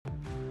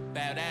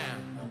Bow down.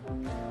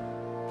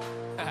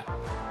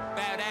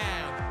 Bow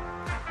down.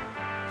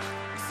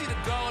 You see the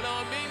gold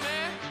on me,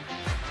 man?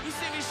 You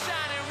see me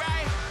shining,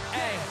 right?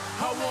 Hey,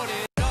 I want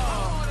it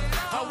all.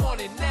 I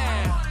want it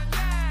now.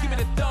 Give me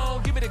the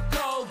throne, give me the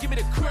gold, give me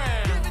the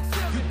crown.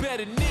 You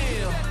better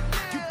kneel,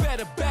 you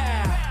better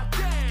bow.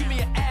 Give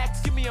me an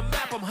axe, give me a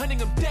map, I'm hunting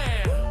them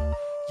down.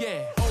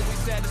 Yeah,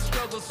 always had a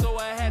struggle, so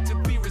I had to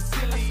be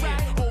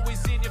resilient.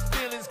 Always in your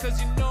feelings, cause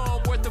you know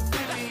I'm worth $1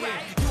 billion.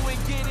 You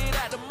ain't get it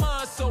out the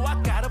mud, so I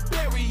gotta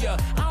bury ya.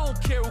 I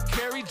don't care who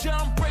carried ya,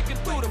 I'm breaking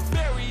through the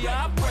barrier.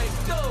 I break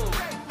through,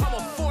 I'm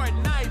a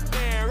foreign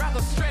nightmare, I go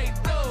straight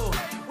through.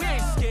 We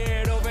ain't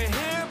scared over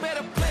here,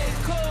 better play it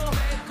cool.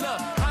 Look,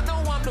 I know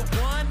I'm the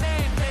one, they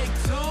ain't make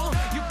two.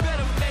 You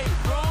better make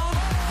room,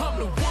 I'm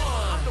the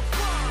one,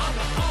 I'm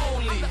the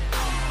only,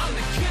 I'm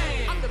the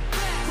king.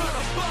 Run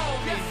up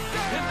on me,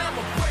 and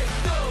I'ma break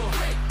through,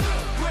 break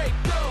through, break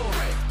through,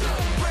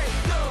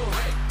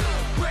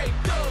 break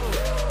through.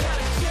 Got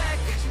a check,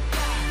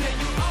 then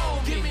you own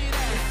me.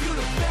 If you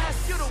the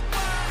best,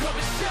 come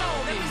and show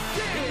me,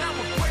 and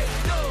I'ma break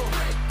through,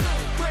 break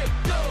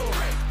through,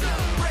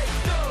 break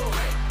through,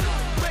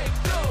 break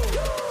through.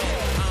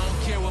 Yeah, I don't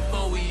care what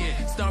mode we in,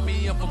 start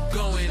me up, I'm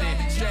going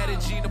in.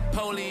 Strategy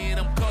Napoleon,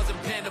 I'm causing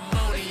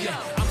pandemonium.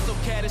 I'm so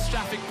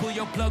catastrophic, pull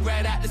your plug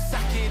right out the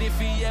socket. If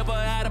he ever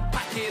out of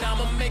pocket,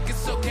 I'ma make it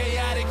so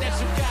chaotic that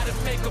you gotta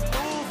make a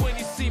move when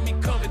you see me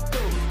coming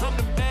through. I'm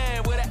the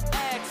man with an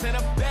axe and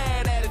a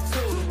bad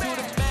attitude. Do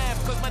the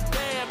math, cause my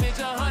damage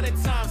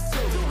 100 times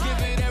two. Give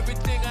it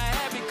everything I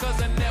have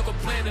because I never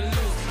plan to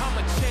lose. I'm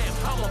a champ,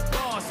 I'm a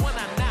boss when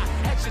I knock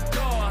at your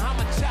door.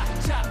 I'ma chop,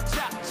 chop,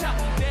 chop, chop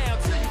down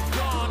till you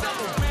gone. I'm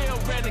a real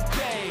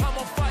renegade, I'm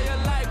on fire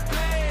like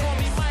blaze. Call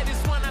me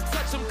Midas when I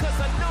touch them cause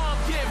I know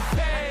I'm getting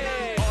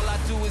paid. All I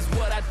do is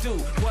what I do,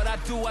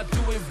 I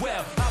do it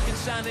well. I've been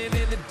shining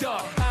in the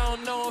dark, I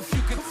don't know if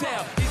you can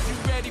tell. Is you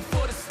ready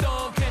for the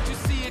storm? Can't you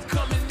see it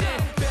coming in?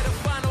 Better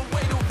find a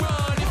way to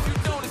run, if you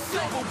don't it's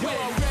over with. You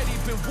already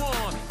been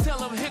warned, tell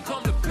them here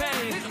come the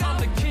pain. I'm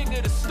the king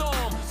of the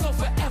storm, so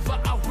forever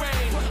I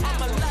reign.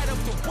 I'ma light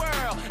up the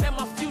world, and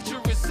my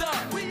future is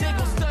up. They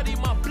gon' study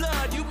my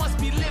blood, you must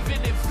be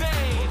living in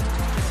vain.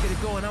 Let's get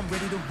it going, I'm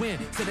ready to win.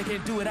 Said I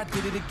can't do it, I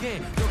did it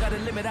again. Don't got a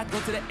limit, I go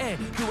to the end.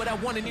 Do what I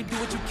want and you do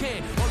what you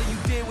can. All of you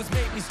did was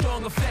make me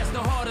stronger, faster,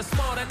 harder,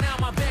 smarter. Now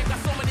my bank got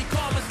so many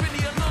commas,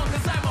 really alone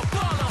cause I'm a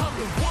baller. I'm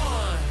the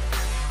one,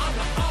 I'm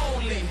the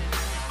only,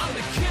 I'm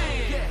the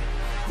king.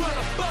 Run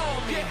up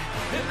on me,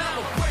 and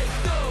I'ma break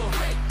through,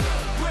 break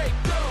through, break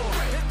through,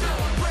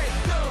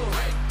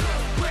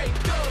 break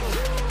through.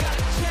 Got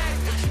a check,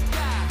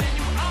 then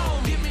you own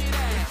me.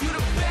 If you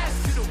the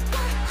best,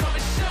 come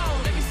and show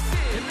me,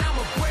 and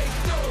I'ma break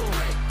through,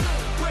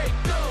 break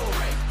through.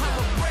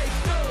 I'ma break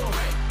through,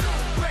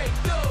 break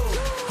through.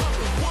 I'm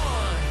the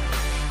one,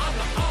 I'm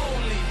the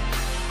only,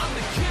 I'm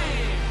the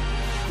king.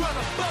 Run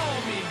up on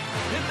me,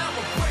 and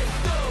I'ma break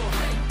through,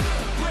 break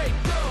through, break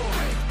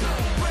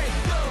through,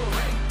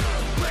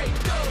 break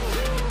through.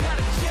 Got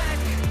a check,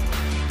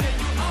 then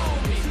you own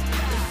me.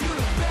 If you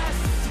the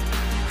best,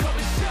 come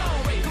and show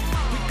me.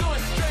 We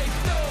going straight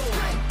through,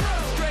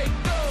 straight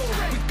through.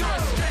 We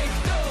going straight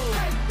through,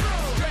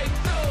 straight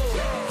through.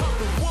 I'm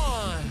the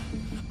one,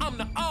 I'm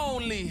the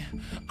only,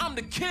 I'm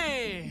the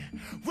king.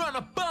 Run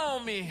up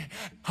on me,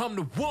 I'm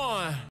the one.